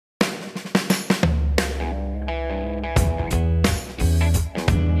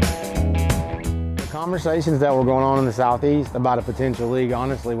conversations that were going on in the Southeast about a potential league,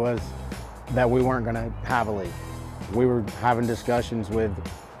 honestly, was that we weren't going to have a league. We were having discussions with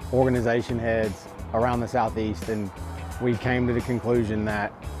organization heads around the Southeast, and we came to the conclusion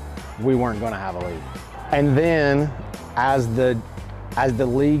that we weren't going to have a league. And then as the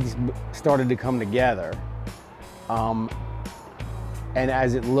leagues started to come together, and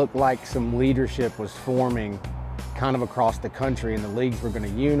as it looked like some leadership was forming kind of across the country and the leagues were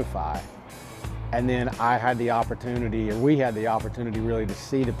going to unify, and then I had the opportunity, or we had the opportunity really, to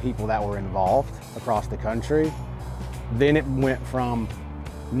see the people that were involved across the country, then it went from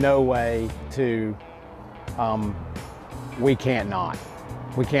no way to we can't not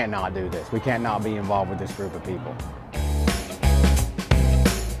do this. We can't not be involved with this group of people.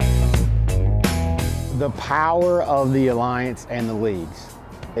 The power of the Alliance and the leagues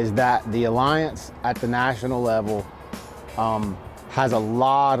is that the Alliance at the national level has a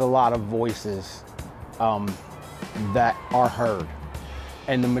lot of voices that are heard.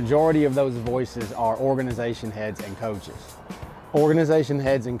 And the majority of those voices are organization heads and coaches. Organization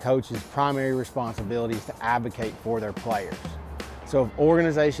heads and coaches' primary responsibility is to advocate for their players. So if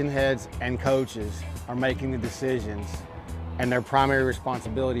organization heads and coaches are making the decisions and their primary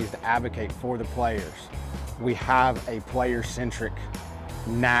responsibility is to advocate for the players, we have a player-centric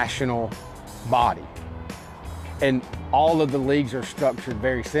national body. And all of the leagues are structured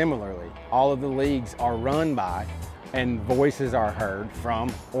very similarly. All of the leagues are run by and voices are heard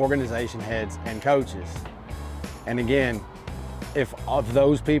from organization heads and coaches. And again, if of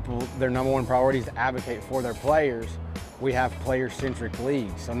those people, their number one priority is to advocate for their players, we have player-centric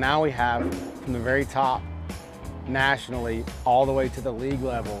leagues. So now we have, from the very top nationally all the way to the league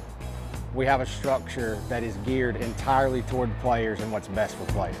level, we have a structure that is geared entirely toward players and what's best for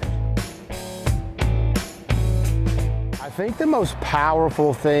players. I think the most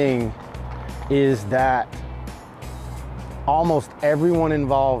powerful thing is that almost everyone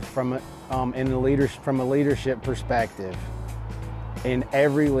involved from a leadership perspective in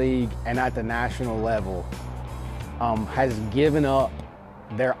every league and at the national level has given up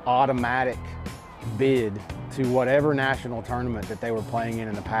their automatic bid to whatever national tournament that they were playing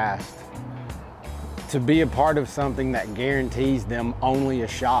in the past to be a part of something that guarantees them only a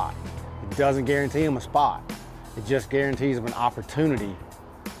shot. It doesn't guarantee them a spot. It just guarantees them an opportunity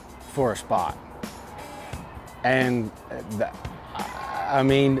for a spot. And I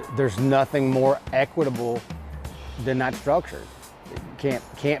mean, there's nothing more equitable than that structure. It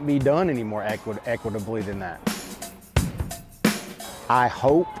can't be done any more equitably than that. I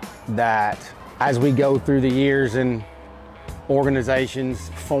hope that as we go through the years and organizations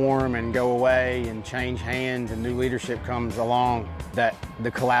form and go away and change hands and new leadership comes along, that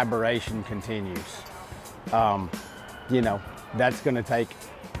the collaboration continues. You know, that's going to take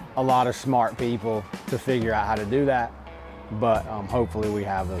a lot of smart people to figure out how to do that, but hopefully we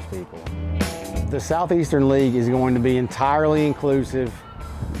have those people. The Southeastern League is going to be entirely inclusive.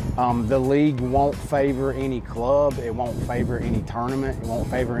 The league won't favor any club, it won't favor any tournament, it won't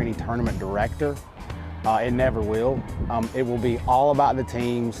favor any tournament director. It never will. It will be all about the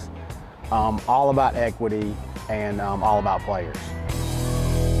teams, all about equity, and all about players.